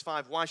said in verse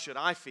 5, why should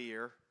I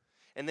fear?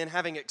 And then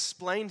having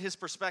explained his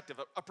perspective,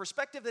 a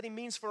perspective that he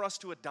means for us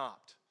to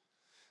adopt.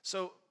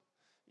 So,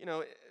 you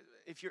know,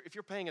 if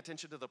you're paying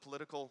attention to the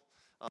political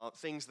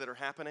things that are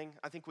happening,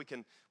 I think we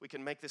can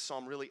make this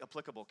psalm really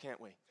applicable,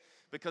 can't we?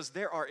 Because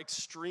there are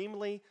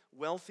extremely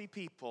wealthy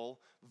people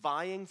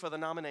vying for the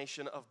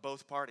nomination of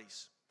both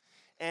parties,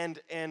 and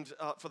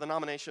for the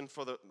nomination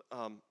for the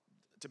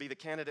to be the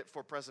candidate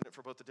for president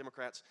for both the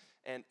Democrats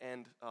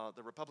and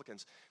the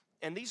Republicans.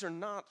 And these are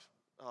not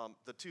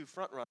the two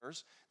front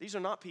runners. These are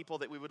not people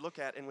that we would look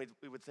at and we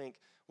would think,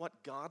 what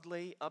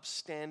godly,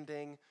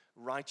 upstanding,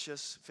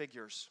 righteous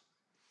figures.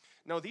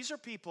 No, these are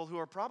people who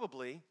are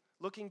probably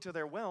looking to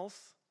their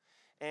wealth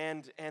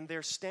and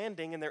their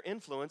standing and their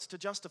influence to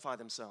justify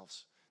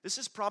themselves. This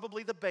is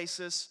probably the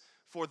basis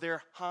for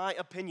their high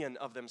opinion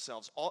of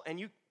themselves. And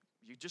you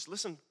just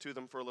listen to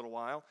them for a little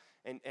while,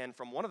 and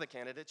from one of the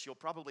candidates, you'll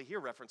probably hear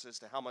references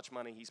to how much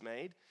money he's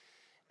made.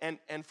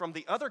 And from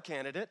the other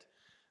candidate,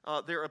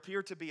 there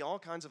appear to be all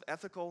kinds of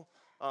ethical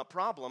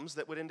problems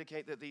that would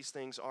indicate that these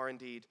things are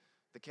indeed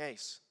the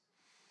case.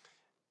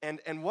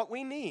 And what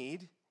we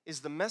need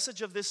is the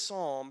message of this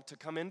psalm to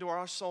come into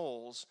our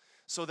souls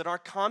so that our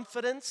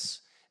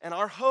confidence and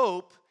our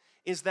hope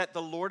is that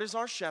the Lord is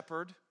our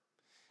shepherd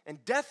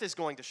and death is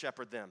going to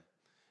shepherd them.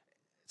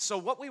 So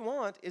what we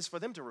want is for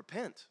them to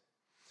repent.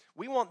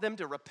 We want them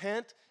to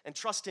repent and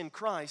trust in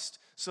Christ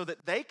so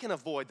that they can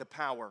avoid the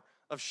power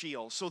of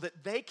Sheol, so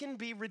that they can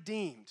be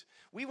redeemed.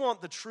 We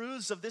want the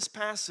truths of this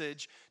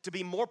passage to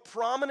be more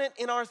prominent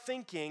in our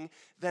thinking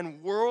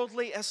than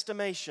worldly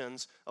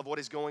estimations of what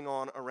is going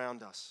on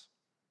around us.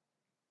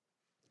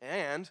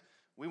 And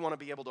we want to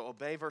be able to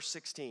obey verse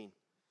 16.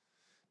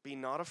 Be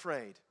not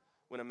afraid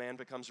when a man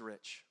becomes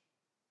rich.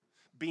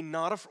 Be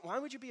not afraid. Why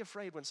would you be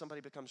afraid when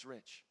somebody becomes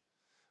rich?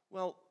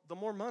 Well, the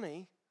more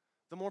money,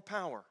 the more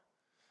power.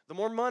 The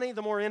more money,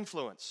 the more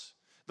influence.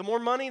 The more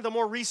money, the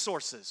more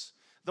resources.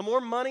 The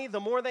more money, the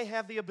more they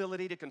have the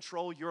ability to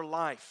control your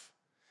life.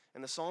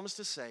 And the psalmist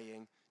is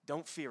saying,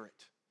 don't fear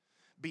it.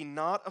 Be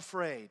not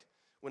afraid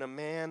when a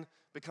man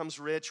becomes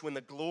rich, when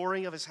the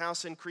glory of his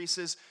house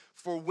increases,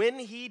 for when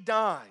he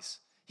dies,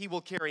 he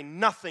will carry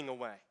nothing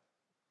away.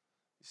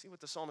 You see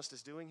what the psalmist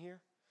is doing here?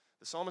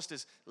 The psalmist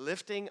is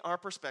lifting our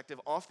perspective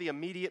off the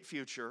immediate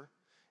future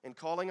and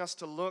calling us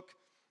to look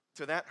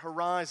to that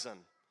horizon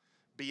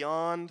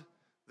beyond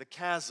the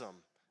chasm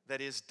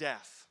that is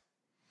death.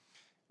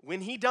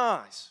 When he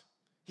dies,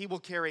 he will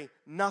carry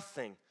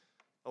nothing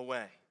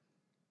away.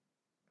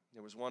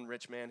 There was one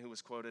rich man who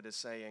was quoted as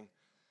saying,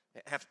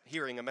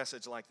 hearing a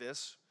message like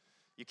this,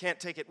 you can't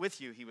take it with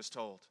you, he was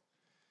told.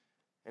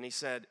 And he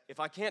said, if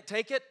I can't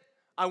take it,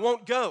 I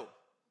won't go.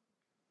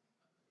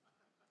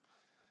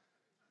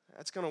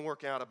 That's going to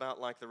work out about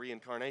like the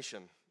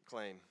reincarnation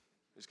claim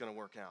is going to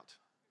work out.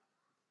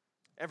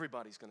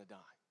 Everybody's going to die.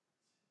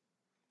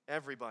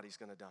 Everybody's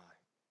going to die.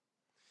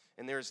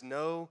 And there's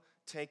no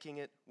taking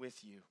it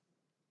with you.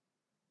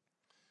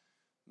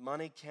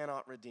 Money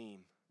cannot redeem,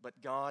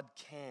 but God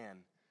can,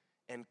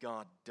 and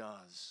God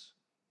does.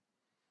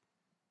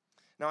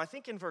 Now, I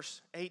think in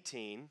verse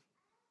 18,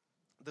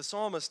 the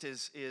psalmist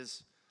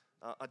is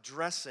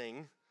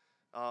addressing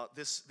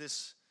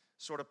this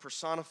sort of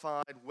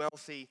personified,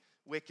 wealthy,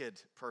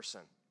 wicked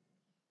person.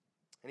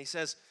 And he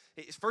says,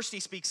 first he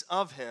speaks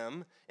of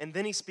him, and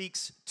then he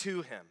speaks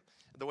to him,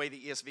 the way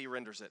the ESV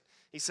renders it.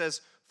 He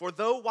says, for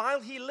though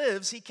while he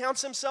lives, he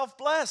counts himself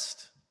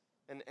blessed.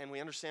 And we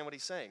understand what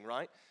he's saying,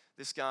 right?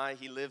 This guy,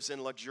 he lives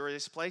in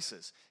luxurious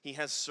places. He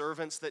has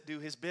servants that do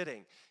his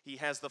bidding. He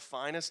has the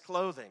finest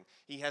clothing.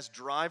 He has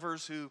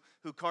drivers who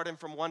cart him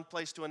from one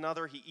place to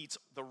another. He eats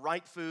the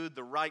right food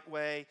the right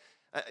way.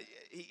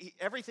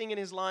 Everything in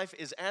his life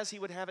is as he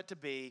would have it to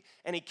be,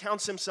 and he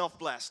counts himself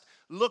blessed.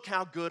 Look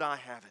how good I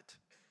have it.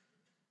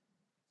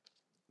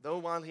 Though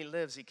while he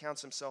lives, he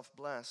counts himself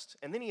blessed.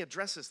 And then he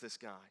addresses this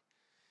guy,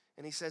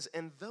 and he says,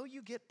 and though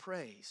you get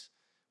praise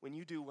when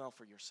you do well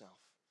for yourself.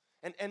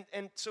 And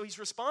so he's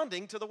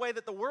responding to the way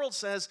that the world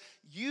says,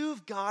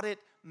 you've got it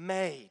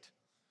made.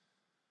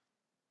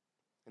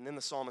 And then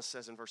the psalmist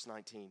says in verse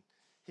 19,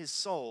 his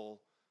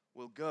soul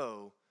will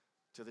go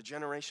to the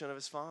generation of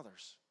his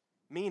fathers.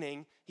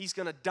 Meaning, he's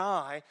going to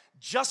die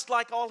just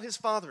like all his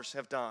fathers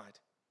have died.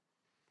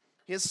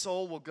 His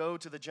soul will go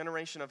to the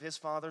generation of his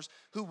fathers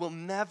who will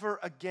never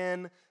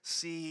again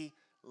see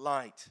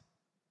light.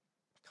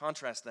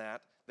 Contrast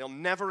that. They'll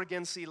never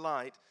again see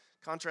light.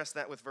 Contrast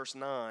that with verse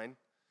 9.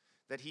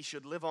 that he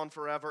should live on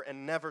forever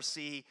and never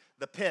see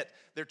the pit.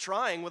 They're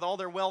trying with all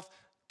their wealth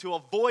to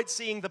avoid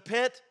seeing the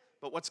pit,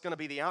 but what's going to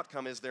be the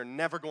outcome is they're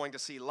never going to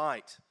see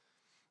light.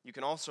 You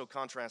can also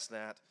contrast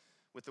that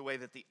with the way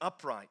that the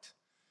upright,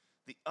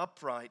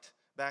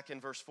 back in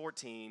verse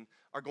 14,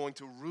 are going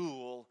to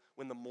rule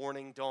when the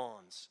morning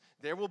dawns.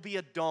 There will be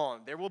a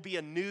dawn. There will be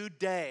a new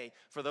day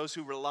for those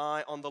who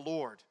rely on the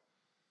Lord.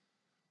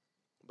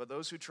 But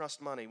those who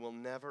trust money will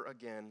never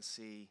again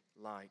see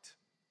light.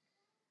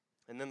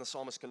 And then the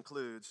psalmist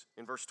concludes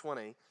in verse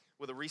 20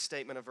 with a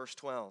restatement of verse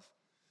 12.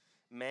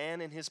 Man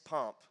in his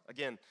pomp,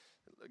 again,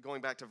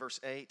 going back to verse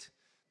 8,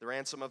 the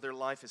ransom of their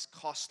life is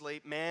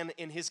costly. Man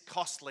in his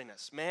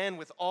costliness, man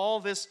with all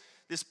this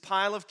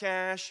pile of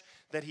cash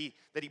that he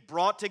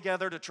brought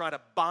together to try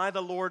to buy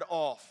the Lord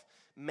off.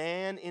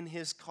 Man in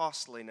his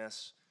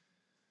costliness,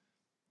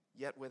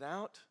 yet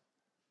without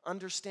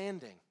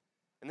understanding.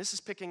 And this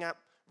is picking up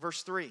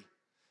verse 3.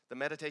 The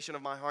meditation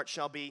of my heart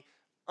shall be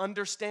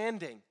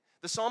understanding.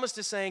 The psalmist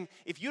is saying,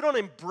 if you don't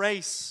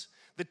embrace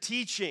the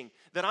teaching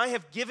that I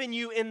have given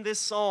you in this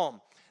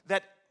psalm,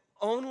 that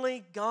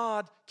only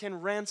God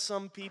can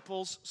ransom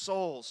people's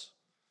souls.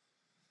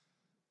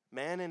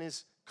 Man in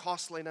his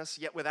costliness,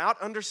 yet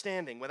without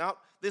understanding, without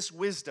this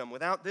wisdom,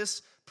 without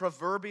this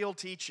proverbial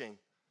teaching,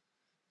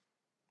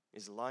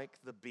 is like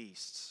the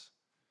beasts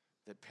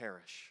that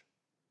perish.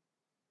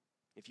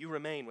 If you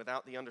remain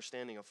without the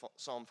understanding of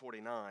Psalm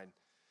 49,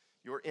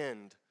 your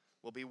end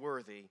will be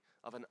worthy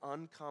of an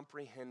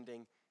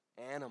uncomprehending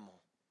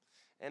animal.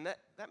 And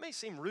that may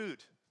seem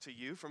rude to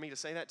you, for me to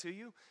say that to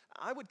you.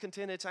 I would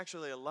contend it's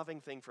actually a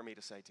loving thing for me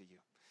to say to you.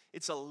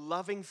 It's a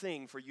loving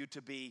thing for you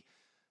to be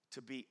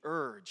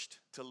urged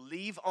to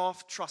leave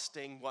off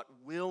trusting what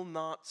will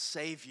not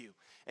save you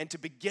and to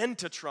begin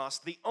to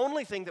trust the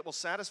only thing that will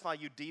satisfy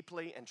you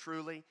deeply and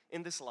truly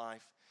in this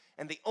life,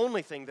 and the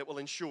only thing that will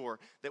ensure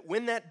that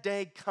when that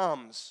day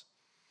comes,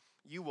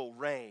 you will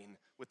reign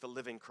with the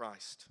living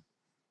Christ.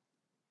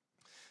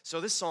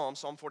 So this psalm,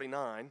 Psalm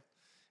 49,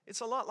 it's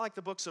a lot like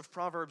the books of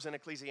Proverbs and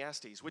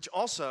Ecclesiastes, which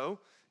also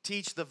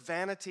teach the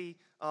vanity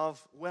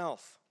of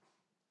wealth.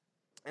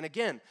 And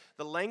again,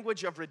 the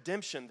language of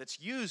redemption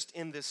that's used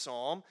in this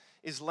psalm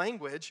is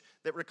language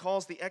that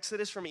recalls the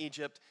Exodus from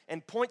Egypt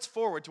and points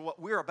forward to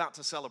what we're about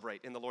to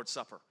celebrate in the Lord's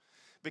Supper.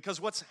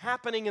 Because what's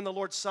happening in the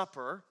Lord's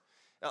Supper,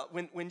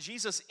 when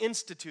Jesus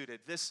instituted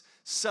this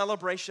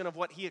celebration of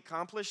what he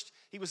accomplished,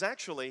 he was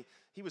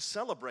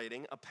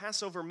celebrating a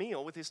Passover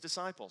meal with his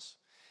disciples.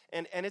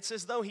 And it's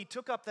as though he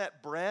took up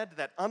that bread,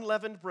 that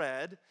unleavened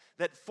bread,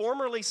 that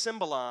formerly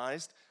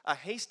symbolized a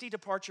hasty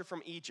departure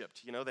from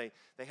Egypt. You know, they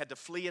had to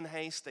flee in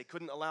haste. They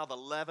couldn't allow the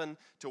leaven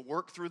to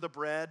work through the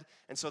bread,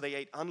 and so they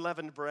ate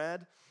unleavened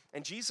bread.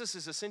 And Jesus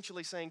is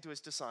essentially saying to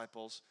his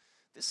disciples,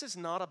 this is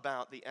not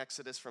about the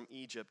Exodus from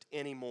Egypt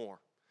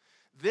anymore.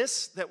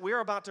 This that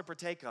we're about to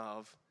partake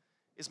of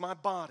is my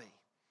body.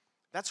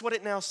 That's what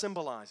it now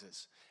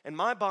symbolizes. And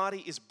my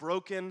body is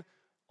broken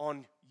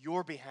on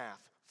your behalf,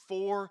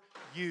 for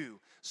you.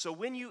 So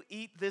when you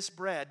eat this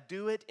bread,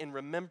 do it in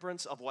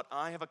remembrance of what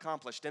I have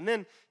accomplished. And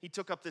then he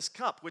took up this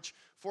cup, which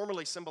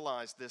formerly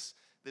symbolized this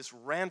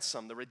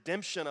ransom, the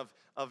redemption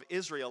of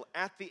Israel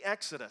at the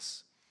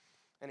Exodus.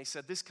 And he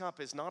said, this cup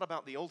is not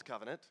about the old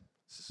covenant.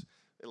 This is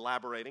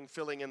elaborating,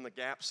 filling in the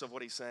gaps of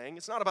what he's saying.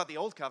 It's not about the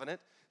old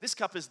covenant. This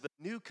cup is the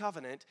new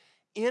covenant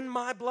in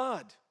my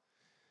blood.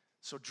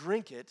 So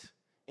drink it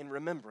in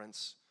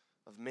remembrance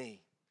of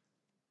me.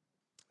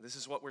 This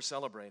is what we're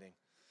celebrating.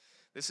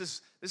 This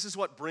is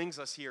what brings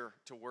us here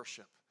to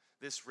worship.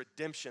 This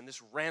redemption,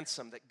 this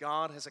ransom that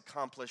God has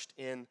accomplished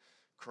in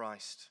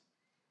Christ.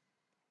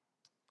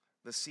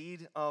 The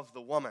seed of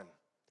the woman,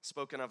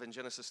 spoken of in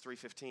Genesis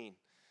 3:15,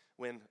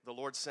 when the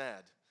Lord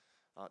said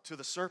to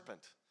the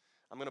serpent,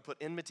 I'm going to put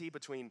enmity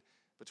between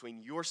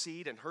your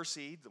seed and her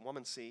seed, the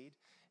woman's seed,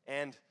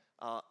 and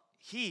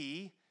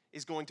he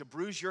is going to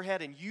bruise your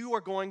head and you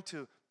are going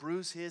to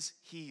bruise his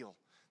heel.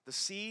 The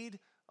seed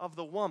of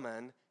the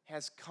woman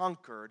has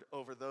conquered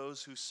over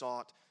those who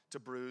sought to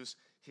bruise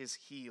his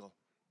heel,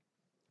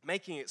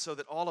 making it so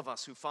that all of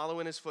us who follow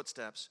in his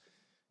footsteps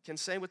can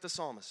say with the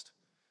psalmist,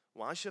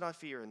 why should I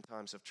fear in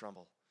times of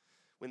trouble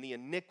when the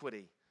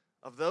iniquity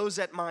of those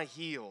at my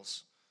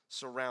heels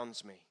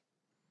surrounds me?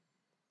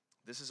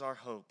 This is our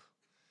hope.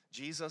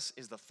 Jesus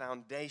is the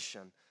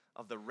foundation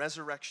of the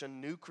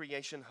resurrection, new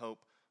creation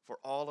hope for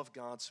all of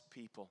God's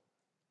people.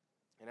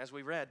 And as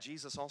we read,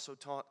 Jesus also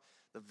taught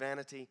the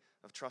vanity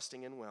of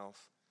trusting in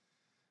wealth,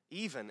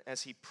 even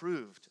as he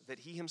proved that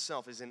he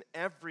himself is in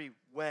every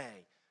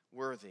way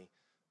worthy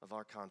of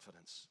our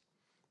confidence.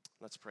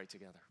 Let's pray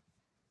together.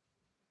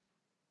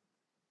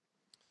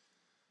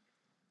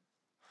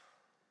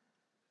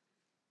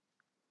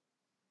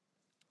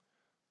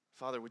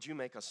 Father, would you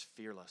make us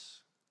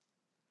fearless?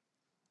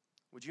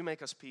 Would you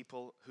make us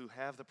people who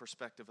have the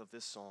perspective of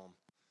this psalm,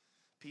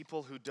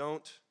 people who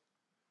don't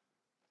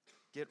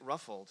get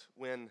ruffled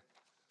when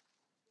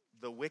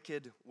the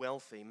wicked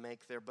wealthy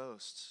make their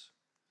boasts?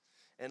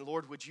 And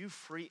Lord, would you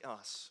free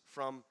us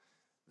from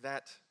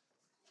that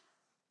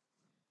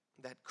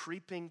that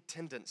creeping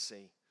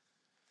tendency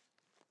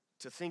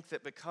to think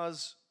that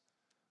because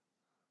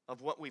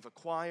of what we've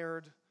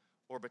acquired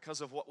or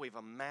because of what we've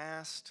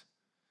amassed,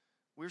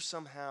 we're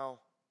somehow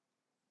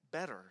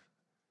better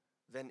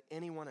than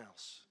anyone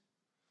else.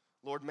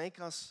 Lord, make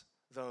us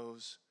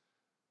those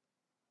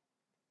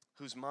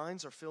whose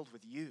minds are filled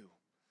with you.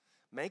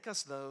 Make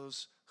us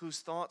those whose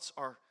thoughts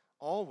are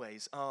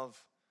always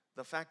of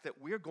the fact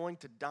that we're going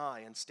to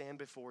die and stand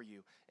before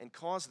you, and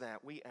cause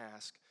that, we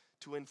ask,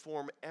 to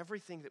inform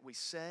everything that we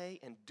say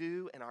and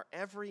do and our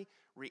every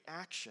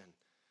reaction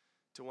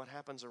to what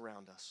happens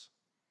around us.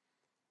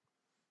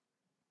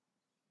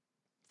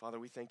 Father,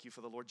 we thank you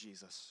for the Lord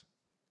Jesus.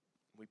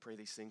 We pray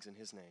these things in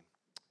his name.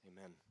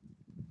 Amen.